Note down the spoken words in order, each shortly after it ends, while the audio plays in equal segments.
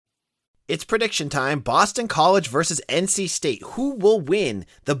It's prediction time. Boston College versus NC State. Who will win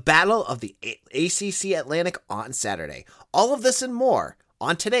the Battle of the ACC Atlantic on Saturday? All of this and more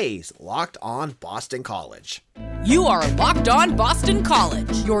on today's Locked On Boston College. You are Locked On Boston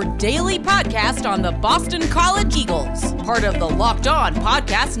College, your daily podcast on the Boston College Eagles, part of the Locked On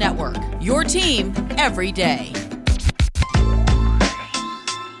Podcast Network, your team every day.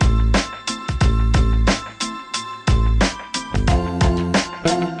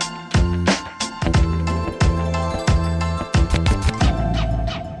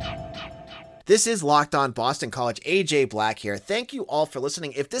 This is Locked On Boston College. AJ Black here. Thank you all for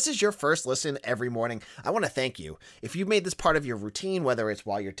listening. If this is your first listen every morning, I want to thank you. If you made this part of your routine, whether it's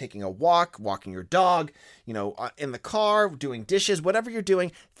while you're taking a walk, walking your dog, in the car, doing dishes, whatever you're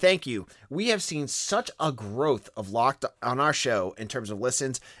doing, thank you. We have seen such a growth of Locked on our show in terms of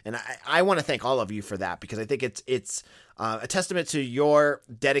listens, and I want to thank all of you for that because I think it's a testament to your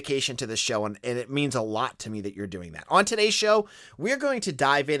dedication to this show, and it means a lot to me that you're doing that. On today's show, we're going to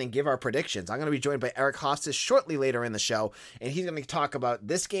dive in and give our predictions. I'm going to be joined by Eric Hostis shortly later in the show, and he's going to talk about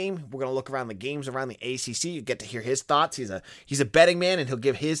this game. We're going to look around the games around the ACC. You get to hear his thoughts. He's a betting man, and he'll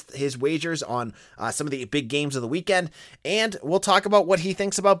give his wagers on some of the big games of the weekend, and we'll talk about what he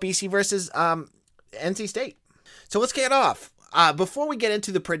thinks about BC versus NC State. So let's get off. Before we get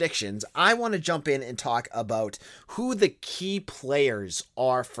into the predictions, I want to jump in and talk about who the key players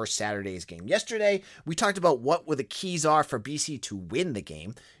are for Saturday's game. Yesterday, we talked about what the keys are for BC to win the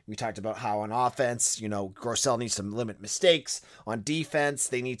game. We talked about how on offense, Grosel needs to limit mistakes. On defense,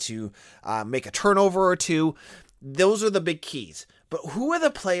 they need to make a turnover or two. Those are the big keys. But who are the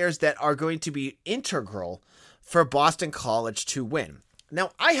players that are going to be integral for Boston College to win?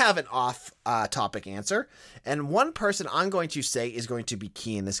 Now, I have an off-topic answer, and one person I'm going to say is going to be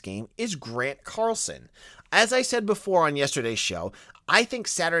key in this game is Grant Carlson. As I said before on yesterday's show, I think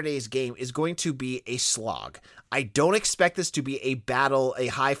Saturday's game is going to be a slog. I don't expect this to be a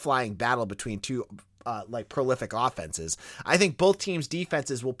high-flying battle between two prolific offenses. I think both teams'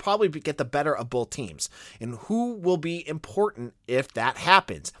 defenses will probably get the better of both teams. And who will be important if that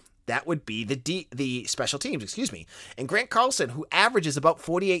happens? That would be the special teams, And Grant Carlson, who averages about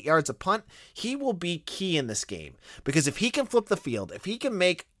 48 yards a punt, he will be key in this game. Because if he can flip the field, if he can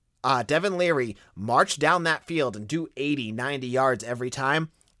make Devin Leary march down that field and do 80, 90 yards every time,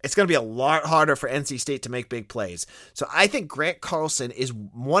 it's going to be a lot harder for NC State to make big plays. So I think Grant Carlson is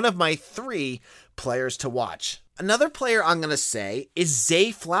one of my three players to watch. Another player I'm going to say is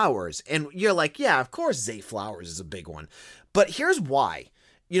Zay Flowers. And you're like, yeah, of course Zay Flowers is a big one. But here's why.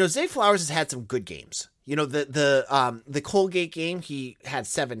 Zay Flowers has had some good games. The Colgate game, he had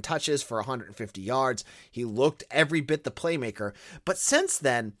 7 touches for 150 yards. He looked every bit the playmaker. But since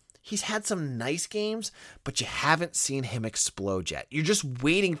then, he's had some nice games, but you haven't seen him explode yet. You're just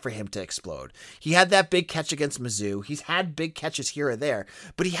waiting for him to explode. He had that big catch against Mizzou. He's had big catches here or there,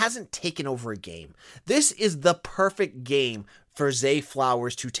 but he hasn't taken over a game. This is the perfect game for Zay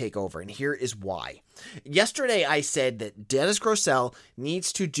Flowers to take over, and here is why. Yesterday, I said that Dennis Grosel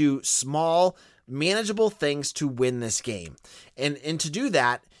needs to do small, manageable things to win this game. And to do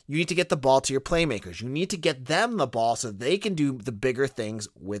that, you need to get the ball to your playmakers. You need to get them the ball so they can do the bigger things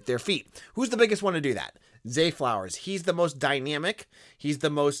with their feet. Who's the biggest one to do that? Zay Flowers. He's the most dynamic. He's the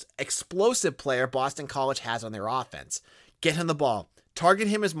most explosive player Boston College has on their offense. Get him the ball. Target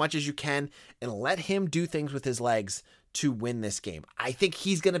him as much as you can and let him do things with his legs to win this game. I think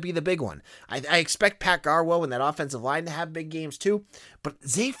he's going to be the big one. I expect Pat Garwo and that offensive line to have big games too, but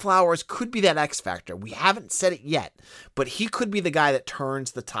Zay Flowers could be that X factor. We haven't said it yet, but he could be the guy that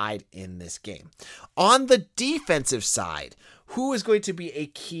turns the tide in this game. On the defensive side, who is going to be a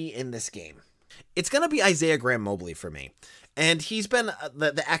key in this game? It's going to be Isaiah Graham Mobley for me. And he's been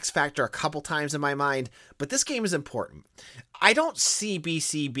the X factor a couple times in my mind, but this game is important. I don't see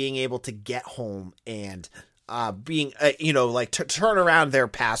BC being able to get home and turn around their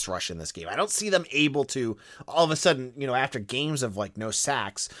pass rush in this game. I don't see them able to all of a sudden, after games of no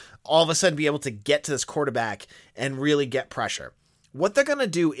sacks, all of a sudden be able to get to this quarterback and really get pressure. What they're going to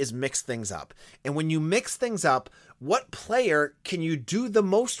do is mix things up. And when you mix things up, what player can you do the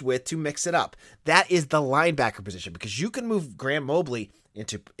most with to mix it up? That is the linebacker position, because you can move Graham Mobley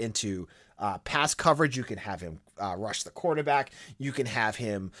into pass coverage. You can have him rush the quarterback. You can have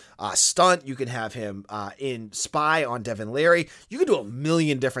him stunt. You can have him in spy on Devin Leary. You can do a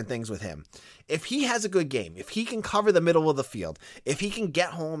million different things with him. If he has a good game, if he can cover the middle of the field, if he can get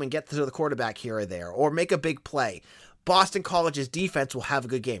home and get to the quarterback here or there, or make a big play, Boston College's defense will have a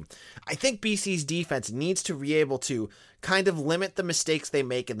good game. I think BC's defense needs to be able to kind of limit the mistakes they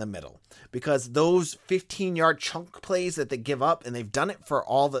make in the middle, because those 15-yard chunk plays that they give up, and they've done it for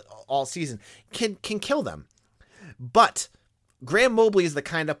all season, can kill them. But Graham Mobley is the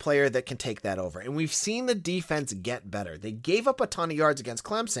kind of player that can take that over, and we've seen the defense get better. They gave up a ton of yards against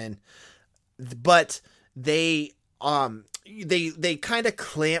Clemson, but they kind of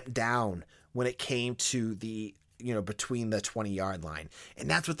clamped down when it came to the between the 20-yard line. And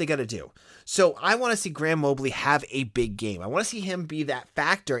that's what they got to do. So I want to see Graham Mobley have a big game. I want to see him be that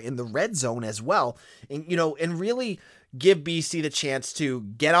factor in the red zone as well. And, and really give BC the chance to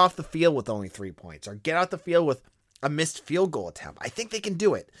get off the field with only 3 points, or get off the field with a missed field goal attempt. I think they can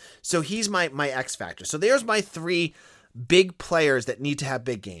do it. So he's my X factor. So there's my 3 big players that need to have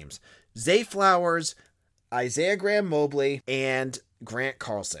big games: Zay Flowers, Isaiah Graham Mobley, and Grant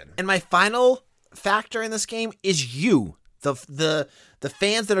Carlson. And my final factor in this game is you, the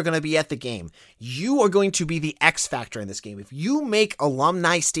fans that are going to be at the game. You are going to be the X factor in this game. If you make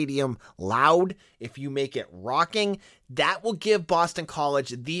Alumni Stadium loud, if you make it rocking, that will give Boston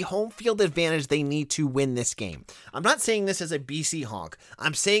College the home field advantage they need to win this game. I'm not saying this as a BC honk.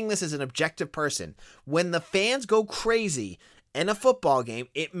 I'm saying this as an objective person. When the fans go crazy in a football game,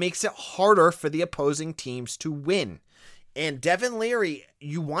 it makes it harder for the opposing teams to win. And Devin Leary,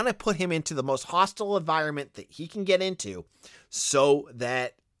 you want to put him into the most hostile environment that he can get into, so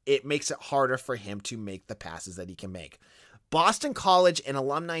that it makes it harder for him to make the passes that he can make. Boston College and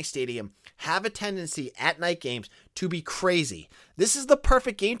Alumni Stadium have a tendency at night games to be crazy. This is the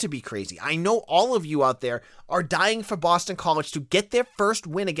perfect game to be crazy. I know all of you out there are dying for Boston College to get their first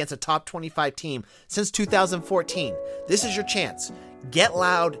win against a top 25 team since 2014. This is your chance. Get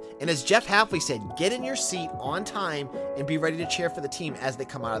loud, and as Jeff Hafley said, get in your seat on time and be ready to cheer for the team as they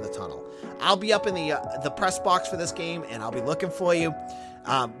come out of the tunnel. I'll be up in the press box for this game, and I'll be looking for you.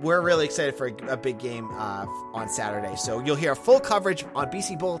 We're really excited for a big game on Saturday. So you'll hear full coverage on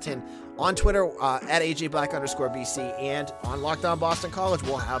BC Bulletin, on Twitter at AJBlack_BC, and on Locked On Boston College.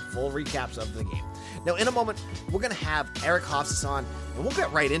 We'll have full recaps of the game. Now, in a moment, we're going to have Eric Hofstas on, and we'll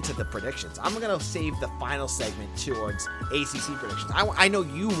get right into the predictions. I'm going to save the final segment towards ACC predictions. I know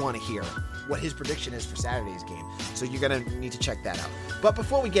you want to hear what his prediction is for Saturday's game, so you're going to need to check that out. But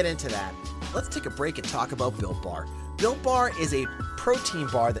before we get into that, let's take a break and talk about Built Bar. Built Bar is a protein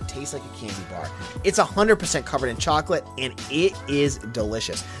bar that tastes like a candy bar. It's 100% covered in chocolate, and it is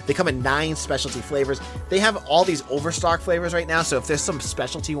delicious. They come in 9 specialty flavors. They have all these overstock flavors right now, so if there's some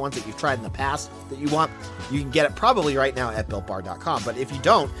specialty ones that you've tried in the past that you want, you can get it probably right now at BuiltBar.com. But if you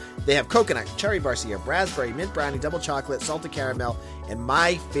don't, they have coconut, cherry barcia, raspberry, mint brownie, double chocolate, salted caramel, and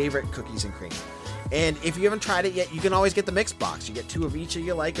my favorite, cookies and cream. And if you haven't tried it yet, you can always get the mixed box. You get 2 of each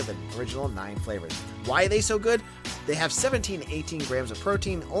you like of the original 9 flavors. Why are they so good? They have 17 to 18 grams of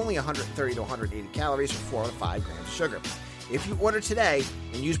protein, only 130 to 180 calories for 4 to 5 grams of sugar. If you order today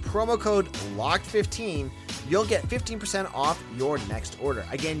and use promo code LOCKED15, you'll get 15% off your next order.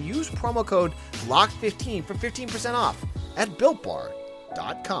 Again, use promo code LOCKED15 for 15% off at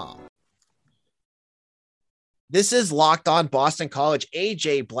BuiltBar.com. This is Locked On Boston College.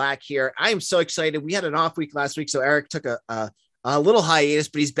 AJ Black here. I am so excited. We had an off week last week, so Eric took a little hiatus,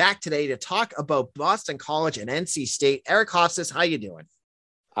 but he's back today to talk about Boston College and NC State. Eric Hofstas, how you doing?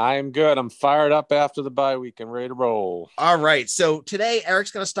 I'm good. I'm fired up after the bye week and ready to roll. All right. So today,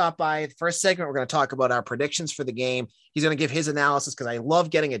 Eric's going to stop by. The first segment, we're going to talk about our predictions for the game. He's going to give his analysis because I love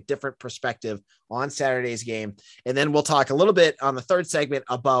getting a different perspective on Saturday's game. And then we'll talk a little bit on the third segment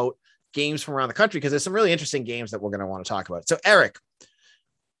about games from around the country, because there's some really interesting games that we're going to want to talk about. So Eric,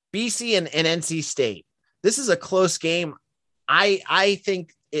 BC and NC State, this is a close game. I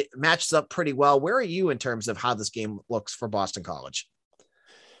think it matches up pretty well. Where are you in terms of how this game looks for Boston College?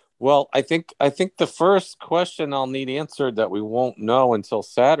 Well, I think the first question I'll need answered that we won't know until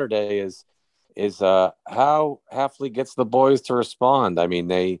Saturday is how Hafley gets the boys to respond. I mean,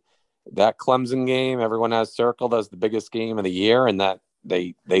 that Clemson game, everyone has circled as the biggest game of the year, and that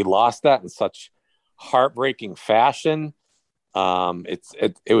they lost that in such heartbreaking fashion.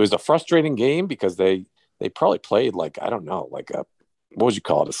 It was a frustrating game because they probably played like a what would you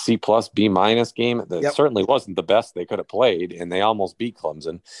call it, a C+, B- game that Yep. certainly wasn't the best they could have played, and they almost beat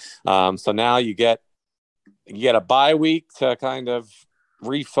Clemson. So now you get a bye week to kind of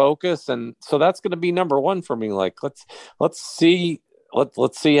refocus, and so that's going to be number one for me. Like let's see how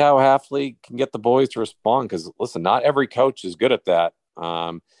Hafley can get the boys to respond, because listen, not every coach is good at that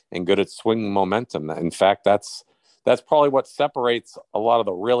and good at swinging momentum. In fact, that's probably what separates a lot of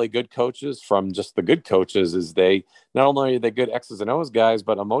the really good coaches from just the good coaches, is they not only are they good X's and O's guys,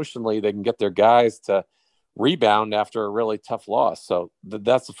 but emotionally they can get their guys to rebound after a really tough loss. So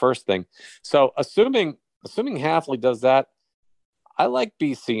that's the first thing. So assuming Hafley does that, I like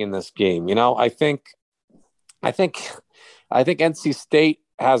BC in this game. I think NC State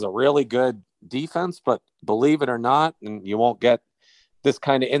has a really good defense, but believe it or not, and you won't get this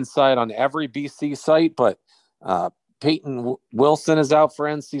kind of insight on every BC site, but Peyton Wilson is out for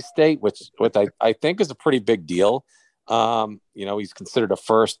NC State, which I think is a pretty big deal. He's considered a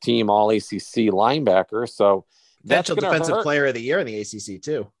first team all ACC linebacker. So that's potential defensive player of the year in the ACC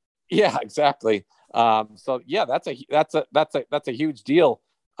too. Yeah, exactly. So yeah, that's a huge deal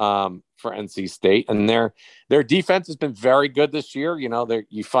for NC State, and their defense has been very good this year.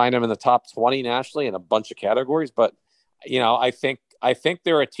 You find them in the top 20 nationally in a bunch of categories, but I think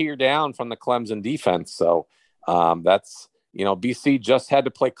they're a tier down from the Clemson defense. So that's BC just had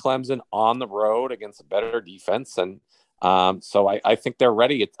to play Clemson on the road against a better defense, and so I think they're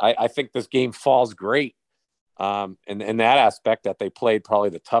ready. I think this game falls great. In that aspect, that they played probably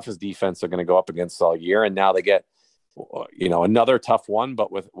the toughest defense they're going to go up against all year. And now they get, another tough one,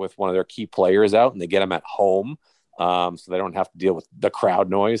 but with one of their key players out, and they get them at home. So they don't have to deal with the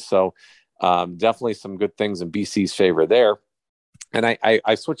crowd noise. So definitely some good things in BC's favor there. And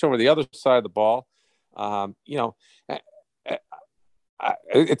I switch over to the other side of the ball.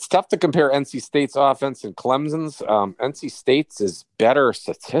 It's tough to compare NC State's offense and Clemson's. NC State's is better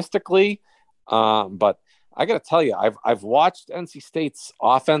statistically, but I got to tell you, I've watched NC State's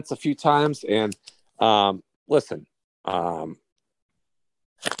offense a few times, and listen,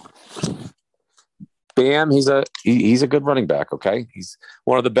 Bam, he's a good running back. Okay, he's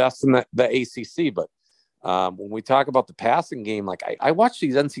one of the best in the ACC. But when we talk about the passing game, like I watch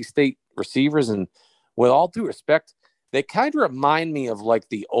these NC State receivers, and with all due respect, they kind of remind me of like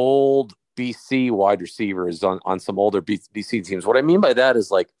the old BC wide receivers on some older BC teams. What I mean by that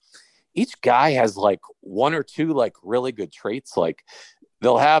is like, each guy has like one or two like really good traits. Like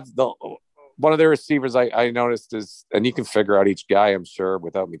they'll have one of their receivers I noticed is, and you can figure out each guy, I'm sure,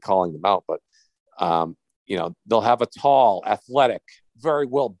 without me calling them out, but they'll have a tall, athletic, very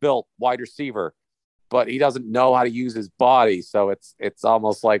well built wide receiver, but he doesn't know how to use his body. So it's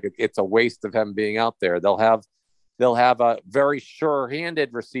almost like it's a waste of him being out there. They'll have a very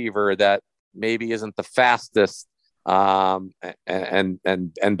sure-handed receiver that maybe isn't the fastest, and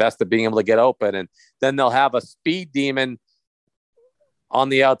best at being able to get open, and then they'll have a speed demon on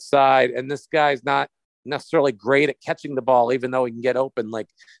the outside, and this guy's not necessarily great at catching the ball, even though he can get open. Like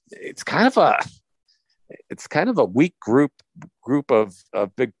it's kind of a weak group of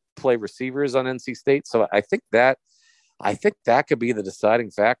big play receivers on NC State. So I think that could be the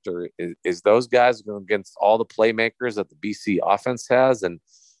deciding factor is those guys going against all the playmakers that the BC offense has, and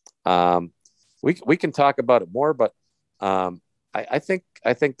we can talk about it more, but I think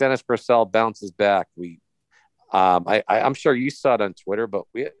Dennis Purcell bounces back. I'm sure you saw it on Twitter, but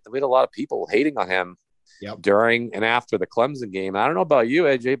we had a lot of people hating on him during and after the Clemson game. I don't know about you,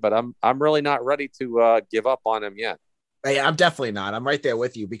 AJ, but I'm really not ready to give up on him yet. Hey, I'm definitely not. I'm right there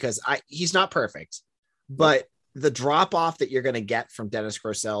with you because he's not perfect, but the drop off that you're going to get from Dennis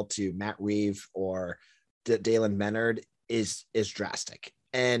Purcell to Matt Reeve or Dalen Menard is drastic,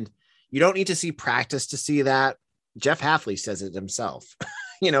 and you don't need to see practice to see that. Jeff Hafley says it himself.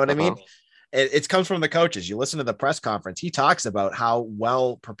 You know what I mean? It comes from the coaches. You listen to the press conference. He talks about how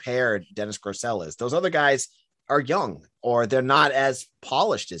well prepared Dennis Purcell is. Those other guys are young or they're not as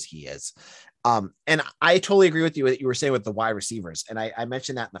polished as he is. And I totally agree with you what you were saying with the wide receivers. And I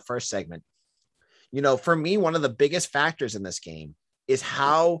mentioned that in the first segment. For me, one of the biggest factors in this game is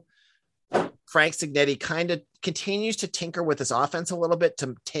how Frank Cignetti kind of continues to tinker with his offense a little bit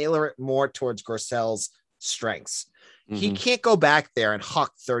to tailor it more towards Grossel's strengths. Mm-hmm. He can't go back there and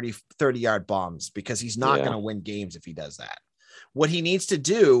huck 30-yard bombs because he's not going to win games if he does that. What he needs to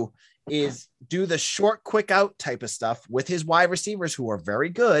do is do the short, quick out type of stuff with his wide receivers who are very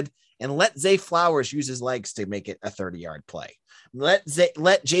good, and let Zay Flowers use his legs to make it a 30-yard play. Let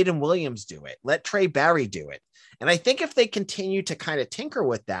Jaden Williams do it. Let Trey Barry do it. And I think if they continue to kind of tinker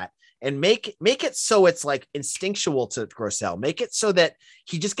with that and make it so it's like instinctual to Grosel, make it so that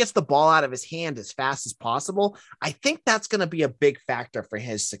he just gets the ball out of his hand as fast as possible, I think that's going to be a big factor for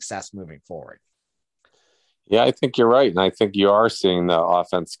his success moving forward. Yeah, I think you're right. And I think you are seeing the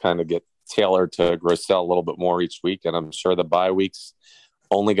offense kind of get tailored to Grosel a little bit more each week. And I'm sure the bye week's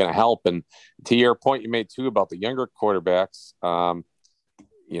only going to help. And to your point you made too about the younger quarterbacks,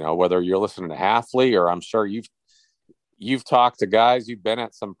 whether you're listening to Hafley or I'm sure you've talked to guys, you've been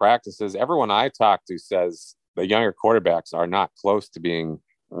at some practices. Everyone I talk to says the younger quarterbacks are not close to being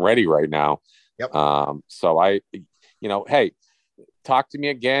ready right now. Yep. So hey, talk to me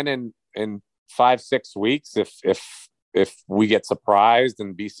again in 5-6 weeks, if we get surprised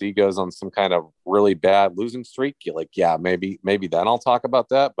and BC goes on some kind of really bad losing streak, you're like, yeah, maybe then I'll talk about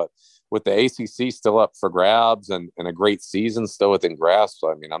that. But with the ACC still up for grabs and a great season still within grasp,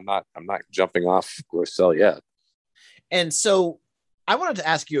 I mean, I'm not jumping off Grosel yet. And so I wanted to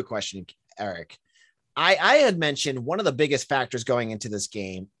ask you a question, Eric. I had mentioned one of the biggest factors going into this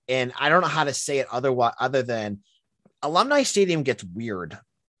game, and I don't know how to say it other than Alumni Stadium gets weird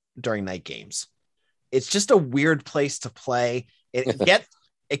during night games. It's just a weird place to play. It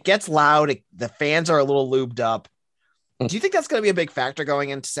gets loud. The fans are a little lubed up. Do you think that's going to be a big factor going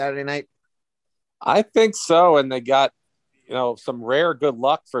into Saturday night? I think so. And they got, some rare good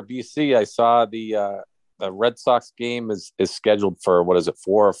luck for BC. I saw the Red Sox game is scheduled for,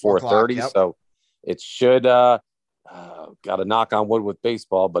 4 or 4:30. Yep. So it should, got to knock on wood with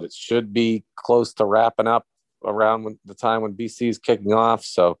baseball, but it should be close to wrapping up around the time when BC is kicking off.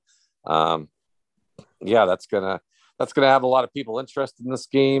 So, yeah, that's gonna have a lot of people interested in this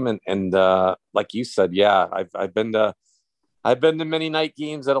game, and like you said, yeah, I've been to many night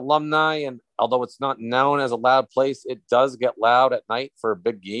games at Alumni, and although it's not known as a loud place, it does get loud at night for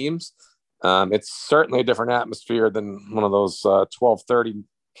big games. It's certainly a different atmosphere than one of those 12:30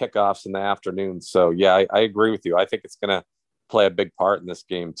 kickoffs in the afternoon. So yeah, I agree with you. I think it's gonna play a big part in this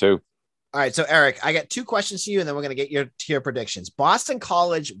game too. All right, so Eric, I got 2 questions to you, and then we're going to get to your predictions. Boston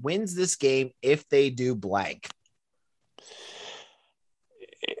College wins this game if they do blank.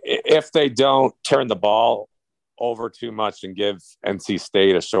 If they don't turn the ball over too much and give NC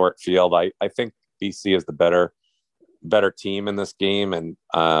State a short field, I think BC is the better team in this game. And,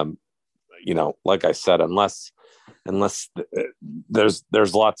 like I said, unless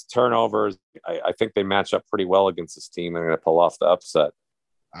there's lots of turnovers, I think they match up pretty well against this team. They're going to pull off the upset.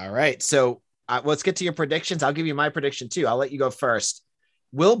 All right, so let's get to your predictions. I'll give you my prediction too. I'll let you go first.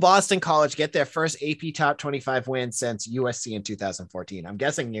 Will Boston College get their first AP Top 25 win since USC in 2014? I'm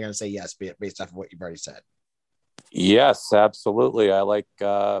guessing you're going to say yes, based off of what you've already said. Yes, absolutely. I like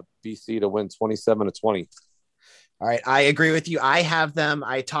BC to win 27-20. All right, I agree with you. I have them.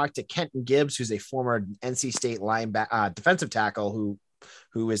 I talked to Kenton Gibbs, who's a former NC State defensive tackle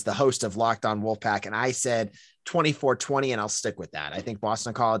who is the host of Locked On Wolfpack, and I said 24-20, and I'll stick with that. I think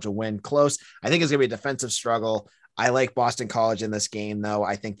Boston College will win close. I think it's going to be a defensive struggle. I like Boston College in this game, though.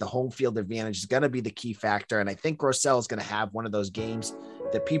 I think the home field advantage is going to be the key factor, and I think Grosel is going to have one of those games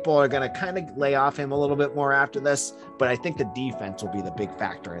that people are going to kind of lay off him a little bit more after this, but I think the defense will be the big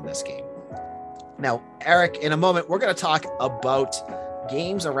factor in this game. Now, Eric, in a moment, we're going to talk about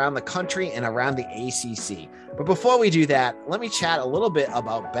games around the country and around the ACC. But before we do that, let me chat a little bit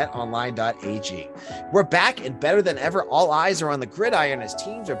about betonline.ag. We're back and better than ever. All eyes are on the gridiron as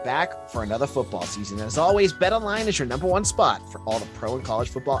teams are back for another football season. As always, BetOnline is your number one spot for all the pro and college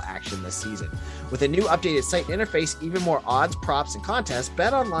football action this season. With a new updated site interface, even more odds, props, and contests,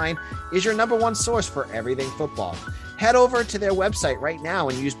 BetOnline is your number one source for everything football. Head over to their website right now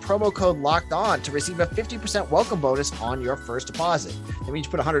and use promo code LOCKEDON to receive a 50% welcome bonus on your first deposit. That means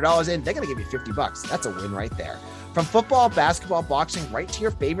you put $100 in, they're going to give you $50. That's a win right there. From football, basketball, boxing, right to your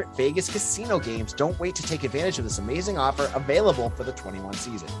favorite Vegas casino games, don't wait to take advantage of this amazing offer available for the 21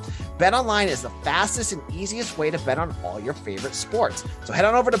 season. BetOnline is the fastest and easiest way to bet on all your favorite sports. So head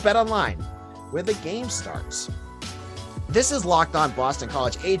on over to BetOnline, where the game starts. This is Locked On Boston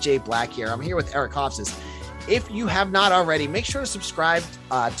College. AJ Black here. I'm here with Eric Hofstas. If you have not already, make sure to subscribe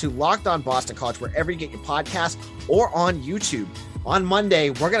to Locked On Boston College wherever you get your podcast or on YouTube. On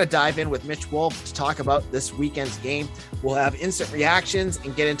Monday, we're going to dive in with Mitch Wolf to talk about this weekend's game. We'll have instant reactions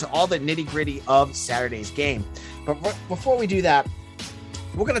and get into all the nitty-gritty of Saturday's game. But before we do that,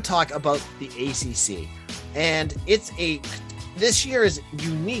 we're going to talk about the ACC. And this year is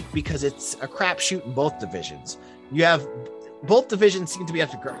unique because it's a crapshoot in both divisions. You have both divisions seem to be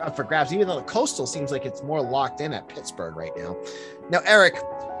up for grabs, even though the Coastal seems like it's more locked in at Pittsburgh right now. Now, Eric,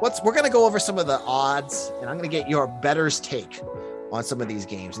 we're going to go over some of the odds, and I'm going to get your bettor's take on some of these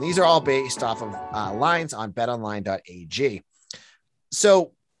games. And these are all based off of lines on betonline.ag.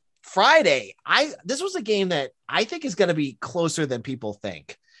 So Friday, this was a game that I think is going to be closer than people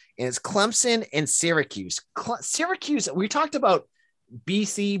think. And it's Clemson and Syracuse. Syracuse, we talked about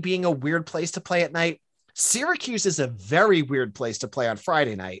BC being a weird place to play at night. Syracuse is a very weird place to play on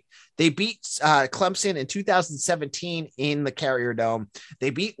Friday night. They beat Clemson in 2017 in the Carrier Dome.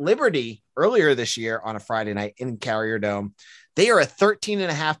 They beat Liberty earlier this year on a Friday night in Carrier Dome. They are a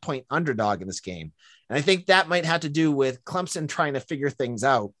 13.5 point underdog in this game. And I think that might have to do with Clemson trying to figure things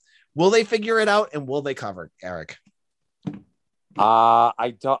out. Will they figure it out and will they cover, Eric?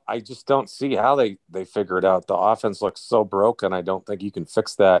 I just don't see how they figure it out. The offense looks so broken. I don't think you can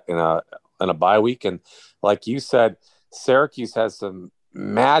fix that in a bye week. And like you said, Syracuse has some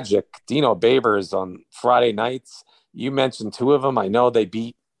magic. Dino Babers on Friday nights. You mentioned two of them. I know they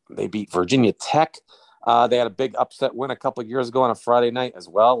beat Virginia Tech. They had a big upset win a couple of years ago on a Friday night as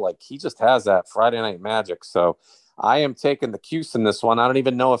well. Like, he just has that Friday night magic. So I am taking the Cuse in this one. I don't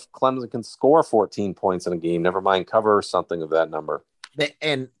even know if Clemson can score 14 points in a game, never mind cover or something of that number.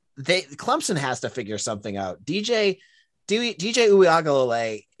 Clemson has to figure something out. DJ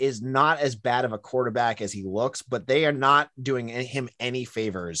Uiagalelei is not as bad of a quarterback as he looks, but they are not doing him any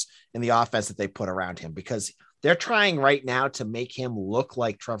favors in the offense that they put around him, because they're trying right now to make him look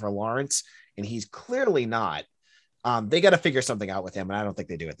like Trevor Lawrence, and he's clearly not. They got to figure something out with him, and I don't think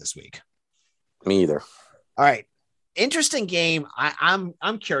they do it this week. Me either. All right. Interesting game.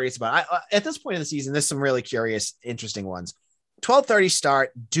 I'm curious about. At this point of the season, there's some really curious, interesting ones. 12:30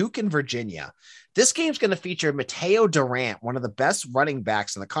 start, Duke and Virginia. This game's going to feature Mateo Durant, one of the best running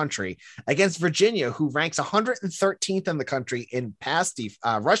backs in the country, against Virginia, who ranks 113th in the country in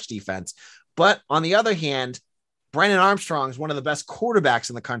rush defense. But on the other hand, Brennan Armstrong is one of the best quarterbacks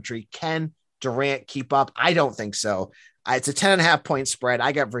in the country. Can Durant keep up? I don't think so. It's a 10.5 point spread.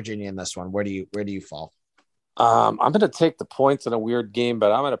 I got Virginia in this one. Where do you fall? I'm going to take the points in a weird game,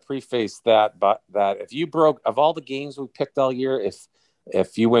 but I'm going to preface that if you broke of all the games we picked all year,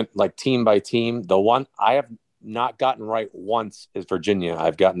 if you went like team by team, the one I have not gotten right once is Virginia.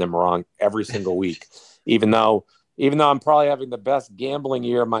 I've gotten them wrong every single week, even though I'm probably having the best gambling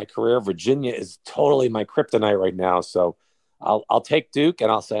year of my career. Virginia is totally my kryptonite right now. So I'll take Duke,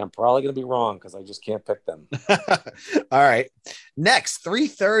 and I'll say I'm probably going to be wrong because I just can't pick them. All right. Next,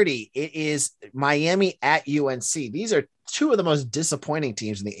 3:30, it is Miami at UNC. These are two of the most disappointing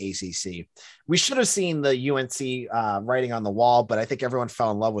teams in the ACC. We should have seen the UNC writing on the wall, but I think everyone fell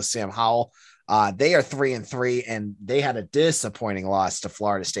in love with Sam Howell. They are 3-3, and they had a disappointing loss to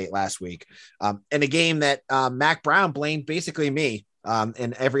Florida State last week in a game that Mac Brown blamed basically me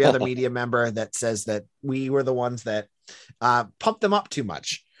and every other media member that says that we were the ones that pumped them up too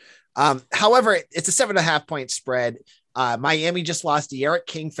much. However, it's a 7.5 point spread. Miami just lost De'Aaron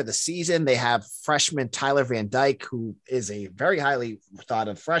King for the season. They have freshman Tyler Van Dyke, who is a very highly thought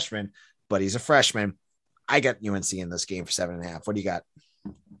of freshman, but he's a freshman. I got UNC in this game for 7.5. What do you got?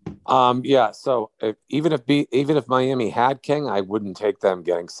 Yeah. So even if Miami had King, I wouldn't take them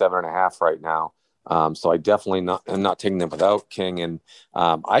getting 7.5 right now. So I definitely am not taking them without King. And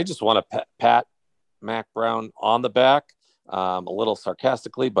I just want to pat Mac Brown on the back, a little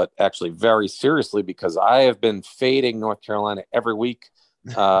sarcastically, but actually very seriously, because I have been fading North Carolina every week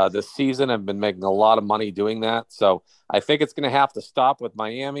this season. I've been making a lot of money doing that. So I think it's going to have to stop with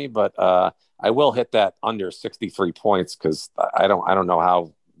Miami, but I will hit that under 63 points because I don't know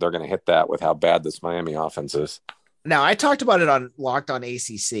how they're going to hit that with how bad this Miami offense is. Now, I talked about it on Locked On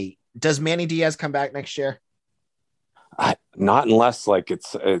ACC. Does Manny Diaz come back next year? Not unless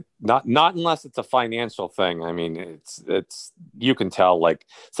it's not unless it's a financial thing. I mean, it's you can tell. Like,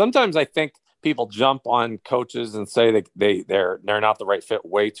 sometimes I think people jump on coaches and say they're not the right fit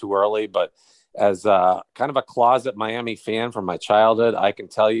way too early. But as kind of a closet Miami fan from my childhood, I can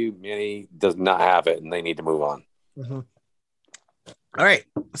tell you Manny does not have it, and they need to move on. Mm-hmm. All right.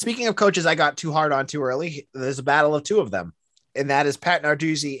 Speaking of coaches I got too hard on too early, there's a battle of two of them, and that is Pat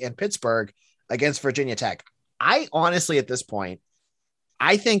Narduzzi and Pittsburgh against Virginia Tech. I honestly, at this point,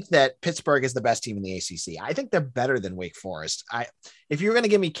 I think that Pittsburgh is the best team in the ACC. I think they're better than Wake Forest. If you're going to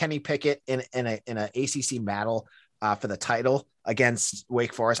give me Kenny Pickett in an ACC battle for the title against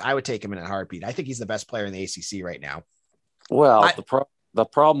Wake Forest, I would take him in a heartbeat. I think he's the best player in the ACC right now. Well, the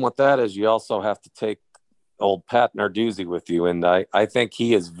problem with that is you also have to take old Pat Narduzzi with you, and I think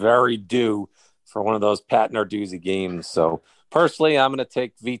he is very due for one of those Pat Narduzzi games. So personally, I'm going to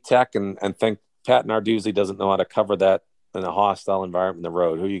take VTech and think Pat Narduzzi doesn't know how to cover that in a hostile environment in the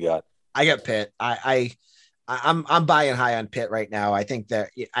road. Who you got? I got Pitt. I'm buying high on Pitt right now. I think that,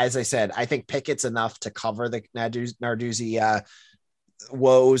 as I said, I think Pickett's enough to cover the Narduzzi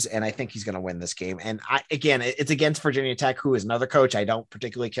woes, and I think he's going to win this game. And it's against Virginia Tech, who is another coach I don't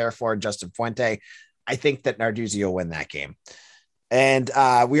particularly care for, Justin Fuente. I think that Narduzzi will win that game. And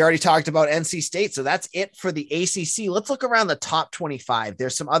we already talked about NC State, so that's it for the ACC. Let's look around the top 25.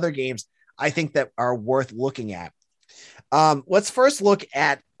 There's some other games I think that are worth looking at. Let's first look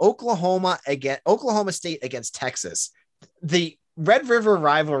at Oklahoma State against Texas. The Red River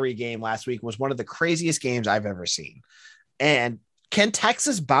rivalry game last week was one of the craziest games I've ever seen. And can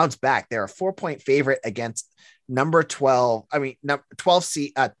Texas bounce back? They're a 4-point favorite against number 12 Oklahoma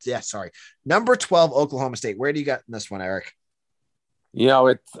State. Where do you got in this one, Eric?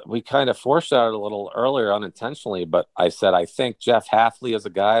 We kind of foreshadowed a little earlier unintentionally, but I said I think Jeff Hafley is a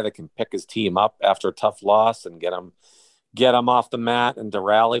guy that can pick his team up after a tough loss and get him off the mat and to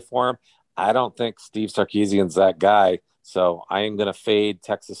rally for him. I don't think Steve Sarkisian's that guy, so I am going to fade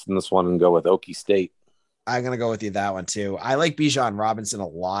Texas in this one and go with Okie State. I'm going to go with you that one too. I like Bijan Robinson a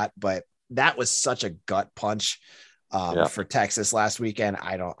lot, but that was such a gut punch for Texas last weekend.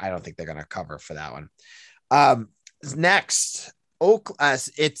 I don't think they're going to cover for that one. Next,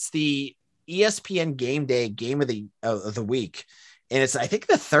 it's the ESPN Game Day game of the week. And it's, I think,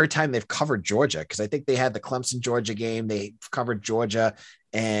 the third time they've covered Georgia, because I think they had the Clemson Georgia game. They covered Georgia,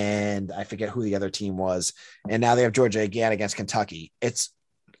 and I forget who the other team was. And now they have Georgia again against Kentucky. It's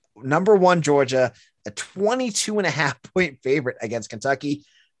number one Georgia, a 22.5 point favorite against Kentucky.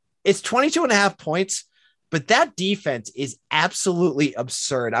 It's 22.5 points, but that defense is absolutely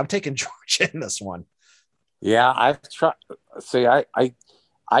absurd. I'm taking Georgia in this one. Yeah, I've tried. See, I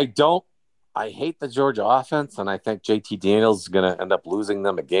hate the Georgia offense, and I think JT Daniels is going to end up losing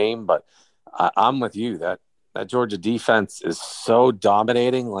them a game. But I'm with you that Georgia defense is so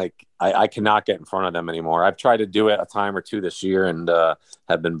dominating. Like I cannot get in front of them anymore. I've tried to do it a time or two this year and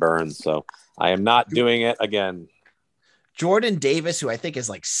have been burned. So I am not doing it again. Jordan Davis, who I think is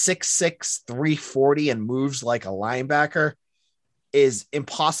like 6'6", 340 and moves like a linebacker, is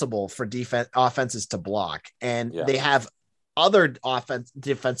impossible for offenses to block. And they have other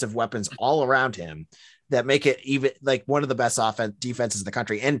defensive weapons all around him that make it even like one of the best defenses in the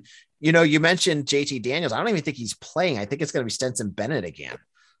country. And, you mentioned JT Daniels. I don't even think he's playing. I think it's going to be Stetson Bennett again.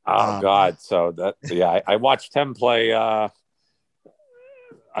 Oh God. So I watched him play. And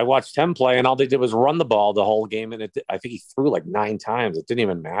all they did was run the ball the whole game. And I think he threw like 9 times. It didn't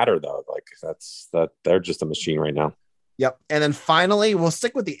even matter though. Like they're just a machine right now. Yep. And then finally, we'll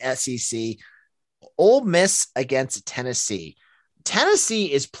stick with the SEC. Ole Miss against Tennessee.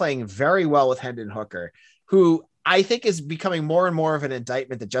 Tennessee is playing very well with Hendon Hooker, who I think is becoming more and more of an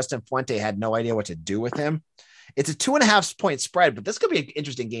indictment that Justin Fuente had no idea what to do with him. It's a 2.5 point spread, but this could be an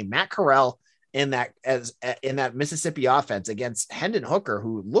interesting game. Matt Corral in that Mississippi offense against Hendon Hooker,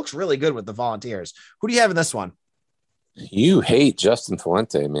 who looks really good with the Volunteers. Who do you have in this one? You hate Justin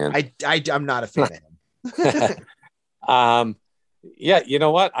Fuente, man. I'm not a fan of him. Yeah, you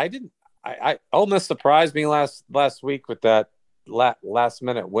know what? I Ole Miss surprised me last week with that last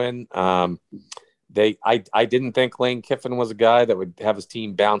minute win. I didn't think Lane Kiffin was a guy that would have his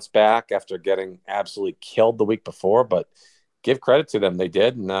team bounce back after getting absolutely killed the week before, but give credit to them. They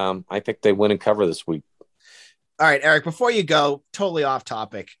did. And I think they win and cover this week. All right, Eric, before you go, totally off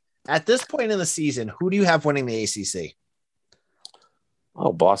topic. At this point in the season, who do you have winning the ACC?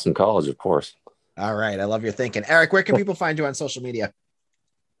 Oh, Boston College, of course. All right. I love your thinking. Eric, where can people find you on social media?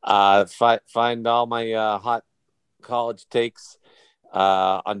 Find all my hot college takes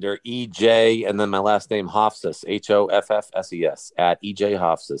under EJ and then my last name Hoffses, Hoffses at EJ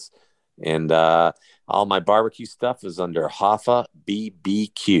Hoffses. And all my barbecue stuff is under Hoffa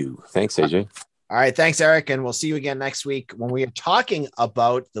BBQ. Thanks, AJ. All right. Thanks, Eric. And we'll see you again next week when we are talking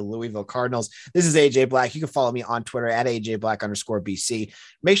about the Louisville Cardinals. This is AJ Black. You can follow me on Twitter at AJ_BC.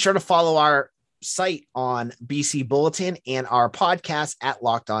 Make sure to follow our site on BC Bulletin and our podcast at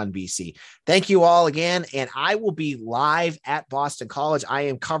Locked On BC. Thank you all again. And I will be live at Boston College. I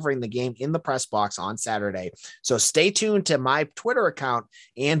am covering the game in the press box on Saturday. So stay tuned to my Twitter account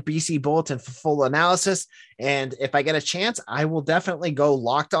and BC Bulletin for full analysis. And if I get a chance, I will definitely go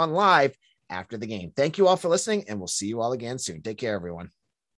Locked On live after the game. Thank you all for listening, and we'll see you all again soon. Take care, everyone.